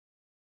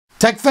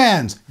Tech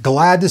fans,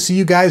 glad to see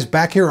you guys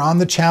back here on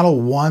the channel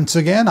once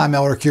again. I'm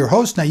Elric, your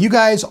host. Now, you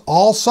guys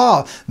all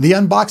saw the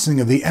unboxing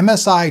of the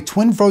MSI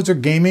Twin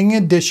Frozr Gaming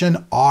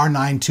Edition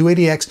R9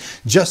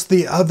 280X just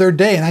the other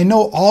day, and I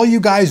know all you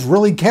guys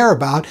really care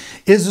about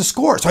is the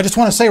score. So I just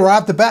want to say right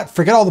off the bat,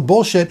 forget all the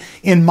bullshit.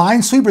 In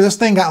Minesweeper, this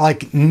thing got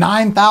like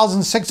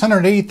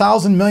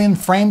 9,680,000 million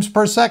frames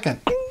per second.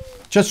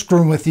 Just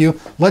screwing with you.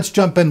 Let's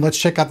jump in. Let's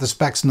check out the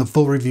specs and the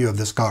full review of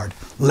this card.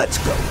 Let's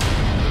go.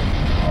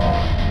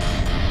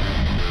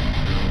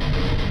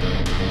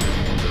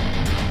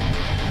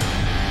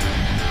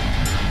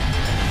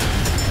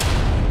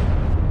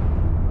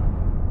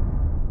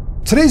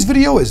 Today's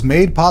video is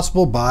made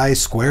possible by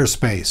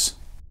Squarespace.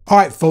 All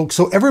right, folks,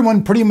 so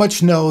everyone pretty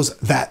much knows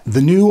that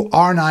the new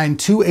R9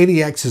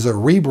 280X is a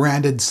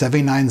rebranded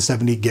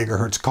 7970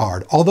 gigahertz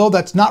card, although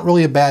that's not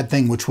really a bad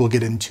thing, which we'll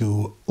get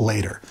into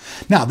later.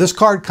 Now, this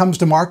card comes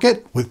to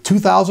market with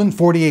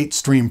 2048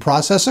 stream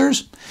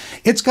processors.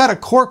 It's got a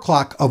core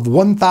clock of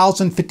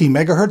 1050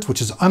 megahertz,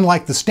 which is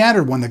unlike the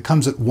standard one that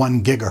comes at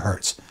 1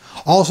 gigahertz.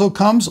 Also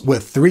comes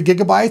with 3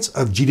 gigabytes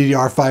of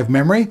GDDR5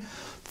 memory,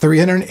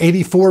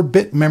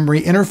 384-bit memory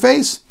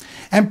interface,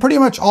 and pretty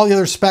much all the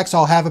other specs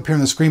I'll have up here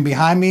on the screen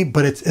behind me,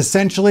 but it's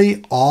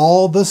essentially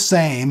all the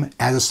same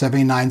as a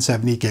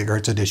 7970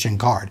 gigahertz edition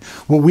card.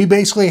 What we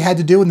basically had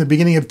to do in the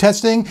beginning of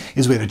testing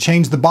is we had to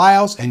change the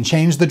BIOS and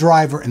change the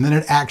driver, and then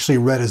it actually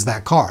read as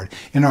that card.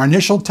 In our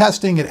initial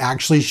testing, it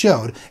actually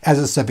showed as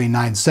a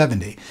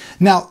 7970.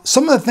 Now,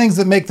 some of the things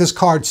that make this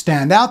card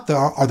stand out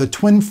though are the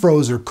Twin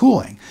Frozr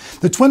cooling.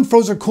 The Twin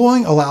Frozr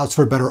cooling allows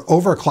for better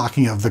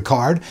overclocking of the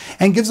card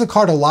and gives the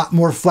card a lot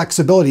more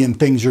flexibility in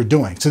things you're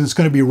doing. Since it's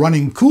going to be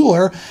running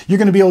cooler, you're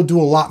going to be able to do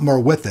a lot more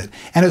with it.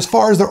 And as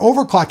far as their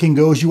overclocking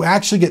goes, you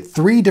actually get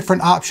 3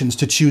 different options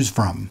to choose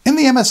from. In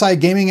the MSI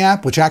gaming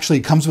app, which actually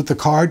comes with the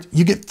card,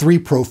 you get 3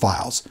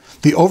 profiles.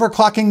 The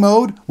overclocking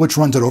mode, which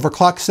runs at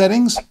overclock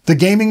settings, the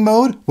gaming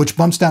mode, which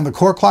bumps down the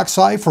core clock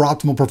side for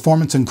optimal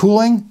performance and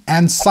cooling,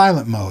 and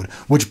silent mode,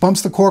 which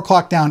bumps the core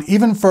clock down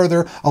even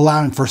further,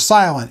 allowing for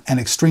silent and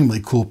extremely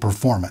cool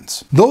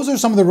performance. Those are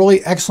some of the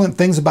really excellent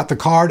things about the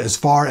card as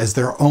far as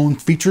their own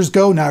features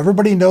go. Now,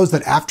 everybody knows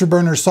that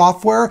Afterburner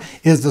software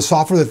is the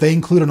software that they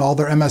include on all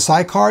their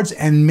MSI cards,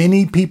 and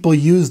many people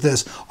use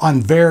this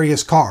on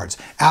various cards.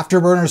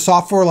 Afterburner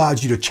software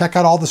allows you to check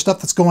out all the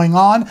stuff that's going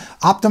on,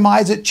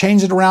 optimize it,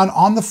 change it around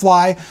on the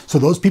fly. So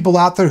those people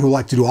out there who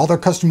like to do all their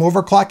custom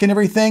overclock and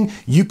everything,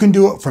 you can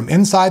do it from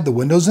inside the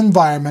Windows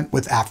environment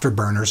with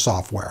Afterburner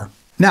software.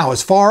 Now,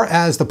 as far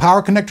as the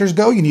power connectors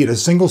go, you need a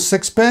single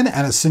 6-pin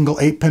and a single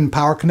 8-pin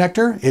power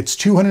connector. It's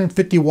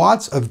 250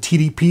 watts of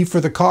TDP for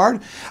the card.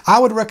 I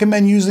would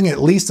recommend using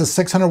at least a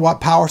 600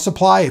 watt power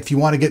supply if you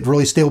want to get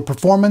really stable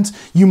performance.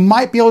 You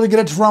might be able to get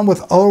it to run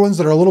with other ones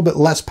that are a little bit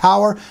less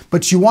power,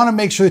 but you want to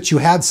make sure that you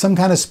have some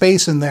kind of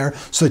space in there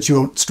so that you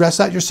don't stress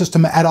out your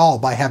system at all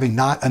by having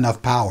not enough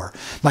power.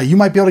 Now, you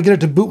might be able to get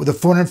it to boot with a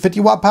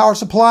 450 watt power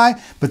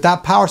supply, but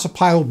that power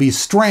supply will be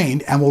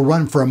strained and will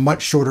run for a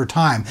much shorter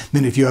time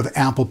than if you have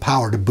ample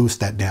power to boost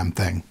that damn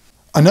thing.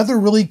 Another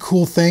really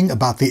cool thing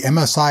about the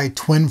MSI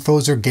Twin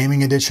Frozr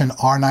Gaming Edition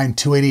R9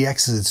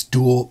 280X is its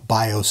dual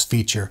BIOS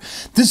feature.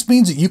 This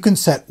means that you can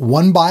set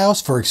one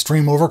BIOS for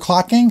extreme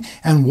overclocking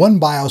and one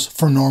BIOS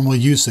for normal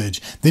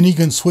usage. Then you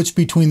can switch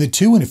between the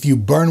two, and if you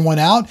burn one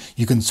out,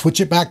 you can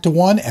switch it back to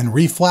one and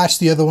reflash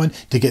the other one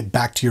to get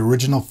back to your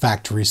original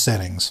factory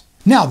settings.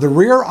 Now, the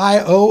rear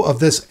I/O of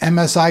this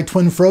MSI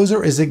Twin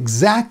Frozr is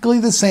exactly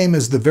the same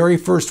as the very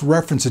first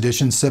reference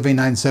edition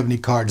 7970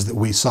 cards that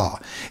we saw.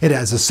 It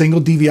has a single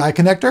DVI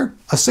connector,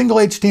 a single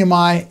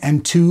HDMI,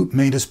 and 2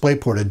 main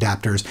DisplayPort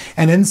adapters.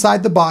 And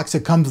inside the box,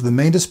 it comes with the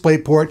main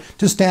DisplayPort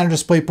to standard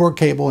DisplayPort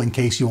cable in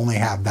case you only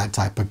have that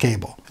type of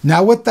cable.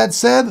 Now, with that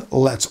said,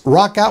 let's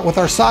rock out with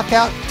our sock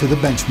out to the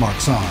benchmark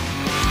song.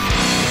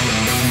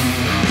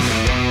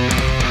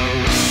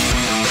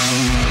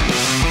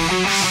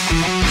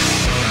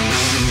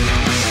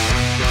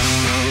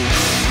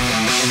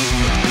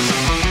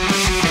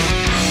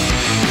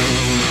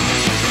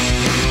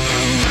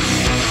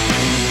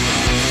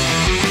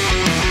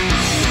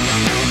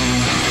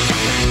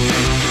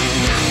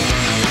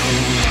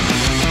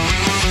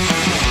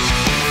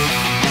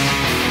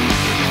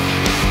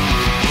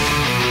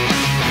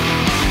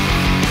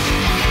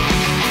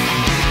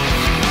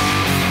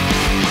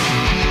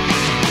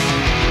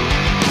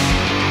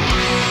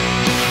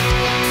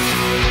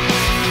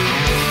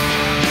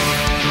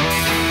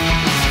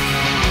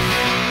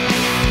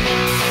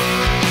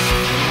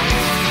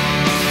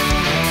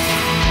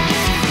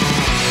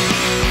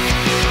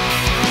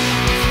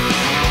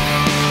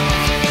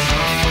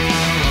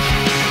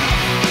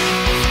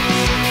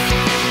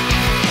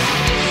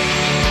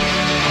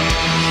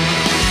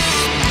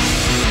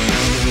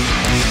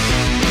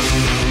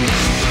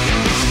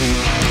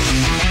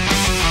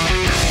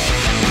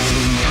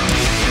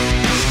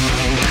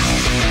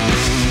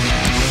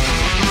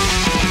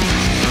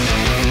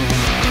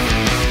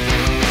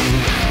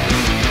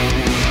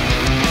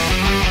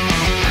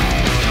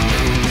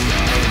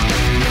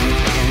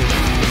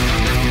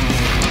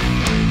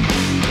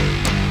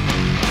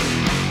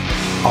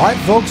 All right,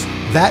 folks,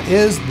 that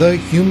is The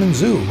Human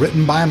Zoo,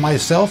 written by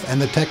myself and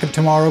the Tech of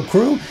Tomorrow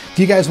crew. If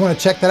you guys want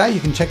to check that out,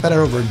 you can check that out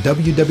over at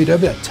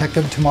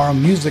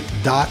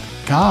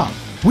www.techoftomorrowmusic.com.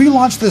 We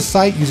launched this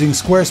site using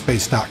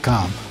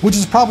squarespace.com, which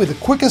is probably the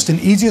quickest and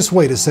easiest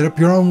way to set up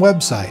your own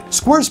website.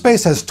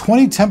 Squarespace has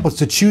 20 templates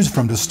to choose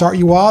from to start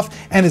you off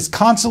and is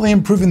constantly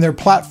improving their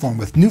platform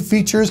with new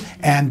features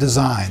and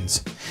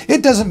designs.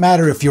 It doesn't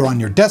matter if you're on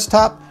your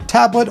desktop,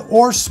 tablet,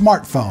 or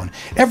smartphone.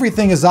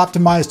 Everything is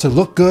optimized to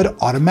look good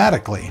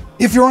automatically.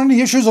 If you run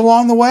into issues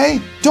along the way,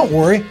 don't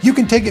worry, you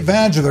can take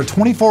advantage of their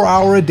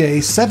 24-hour-a-day,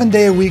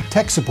 7-day-a-week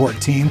tech support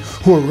team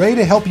who are ready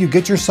to help you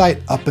get your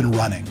site up and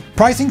running.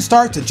 Pricing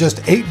starts at just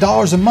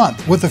 $8 a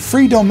month with a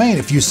free domain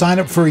if you sign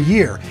up for a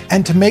year.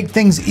 And to make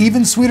things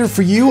even sweeter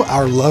for you,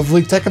 our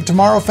lovely Tech of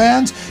Tomorrow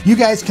fans, you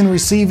guys can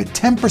receive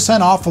 10%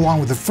 off along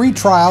with a free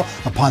trial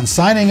upon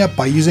signing up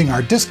by using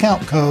our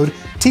discount code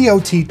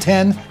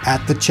TOT10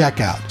 at the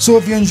checkout. So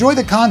if you enjoy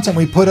the content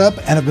we put up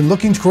and have been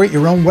looking to create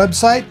your own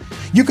website,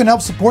 you can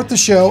help support the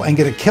show and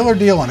get a killer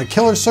deal on a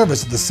killer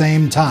service at the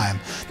same time.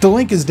 The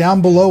link is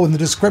down below in the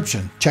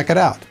description. Check it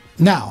out.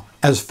 Now,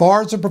 as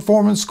far as the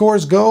performance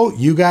scores go,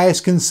 you guys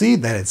can see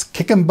that it's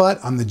kicking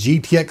butt on the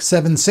GTX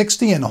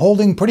 760 and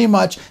holding pretty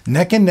much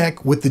neck and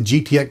neck with the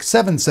GTX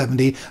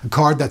 770, a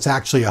card that's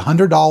actually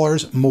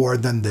 $100 more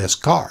than this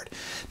card.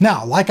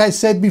 Now, like I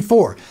said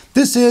before,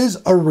 this is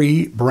a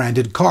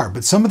rebranded card,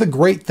 but some of the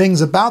great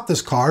things about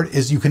this card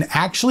is you can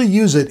actually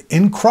use it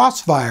in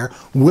Crossfire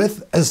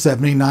with a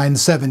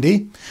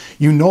 7970.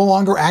 You no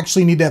longer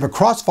actually need to have a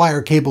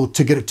Crossfire cable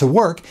to get it to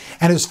work,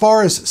 and as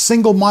far as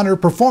single monitor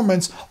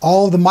performance,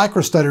 all of the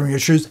micro-stuttering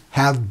issues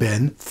have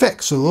been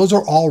fixed. So those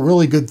are all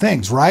really good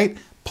things, right?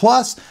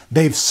 Plus,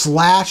 they've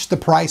slashed the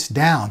price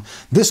down.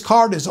 This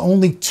card is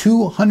only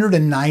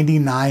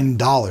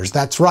 $299.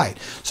 That's right.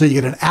 So you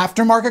get an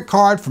aftermarket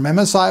card from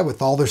MSI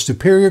with all their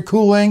superior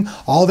cooling,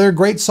 all their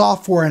great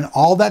software, and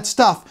all that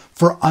stuff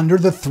for under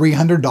the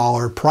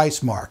 $300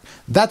 price mark.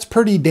 That's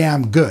pretty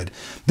damn good.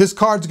 This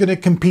card's going to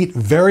compete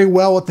very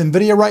well with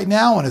NVIDIA right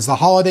now, and as the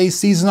holiday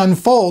season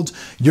unfolds,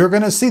 you're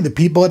going to see the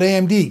people at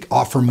AMD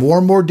offer more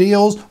and more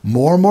deals,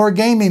 more and more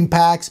gaming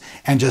packs,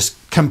 and just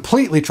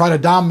completely try to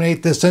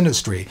dominate this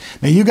industry.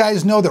 Now, you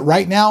guys know that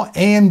right now,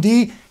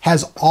 AMD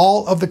has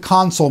all of the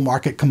console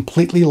market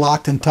completely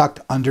locked and tucked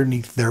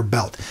underneath their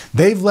belt.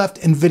 They've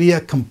left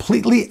NVIDIA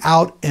completely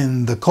out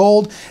in the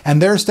cold, and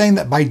they're saying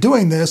that by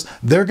doing this,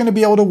 they're going to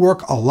be able to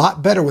work a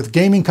lot better with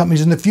gaming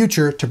companies in the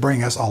future to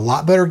bring us a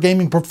lot better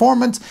gaming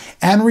performance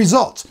and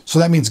results. So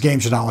that means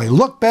games should not only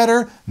look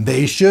better,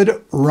 they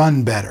should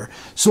run better.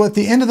 So at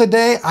the end of the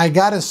day, I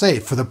gotta say,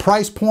 for the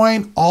price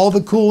point, all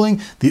the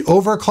cooling, the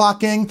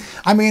overclocking,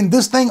 I mean,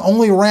 this thing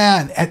only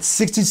ran at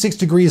 66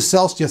 degrees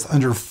Celsius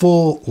under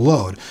full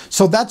load.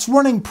 So that's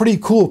running pretty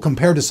cool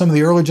compared to some of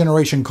the early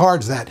generation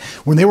cards that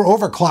when they were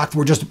overclocked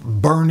were just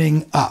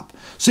burning up.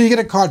 So you get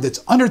a card that's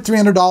under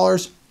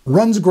 $300,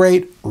 runs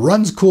great,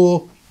 runs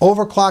cool,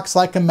 overclocks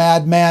like a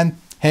madman.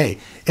 Hey,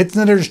 it's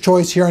an editor's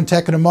choice here on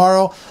Tech of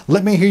Tomorrow.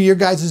 Let me hear your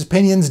guys'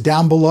 opinions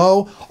down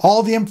below.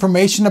 All the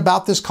information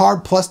about this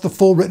card plus the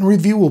full written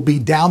review will be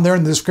down there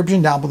in the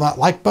description, down below that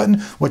like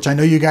button, which I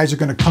know you guys are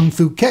going to kung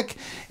fu kick.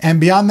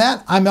 And beyond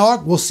that, I'm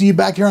Alec. We'll see you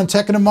back here on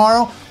Tech of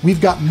Tomorrow. We've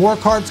got more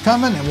cards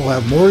coming, and we'll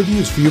have more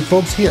reviews for you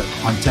folks here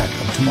on Tech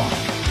of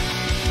Tomorrow.